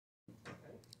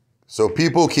So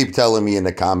people keep telling me in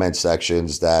the comment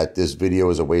sections that this video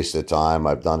is a waste of time.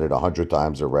 I've done it 100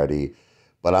 times already,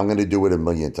 but I'm going to do it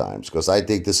 1,000,000 times because I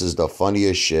think this is the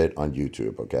funniest shit on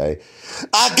YouTube, okay?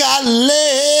 I got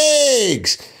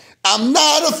legs. I'm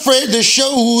not afraid to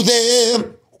show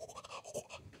them.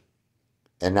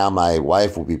 And now my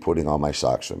wife will be putting on my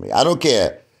socks for me. I don't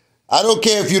care. I don't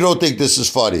care if you don't think this is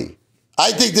funny.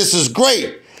 I think this is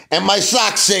great. And my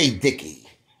socks say Dickie.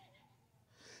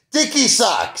 Dickie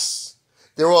socks.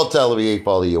 They're all telling me, hey,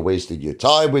 Paulie, you're wasting your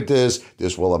time with this.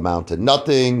 This will amount to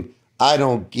nothing. I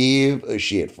don't give a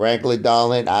shit. Frankly,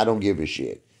 darling, I don't give a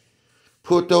shit.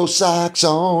 Put those socks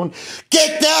on.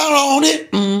 Get down on it.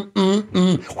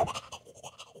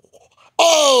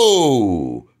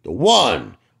 Oh, the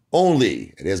one,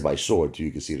 only, and there's my sword too.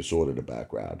 You can see the sword in the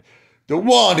background. The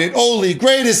one and only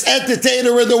greatest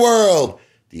entertainer in the world.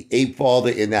 The ape father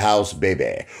in the house,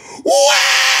 baby. Wow!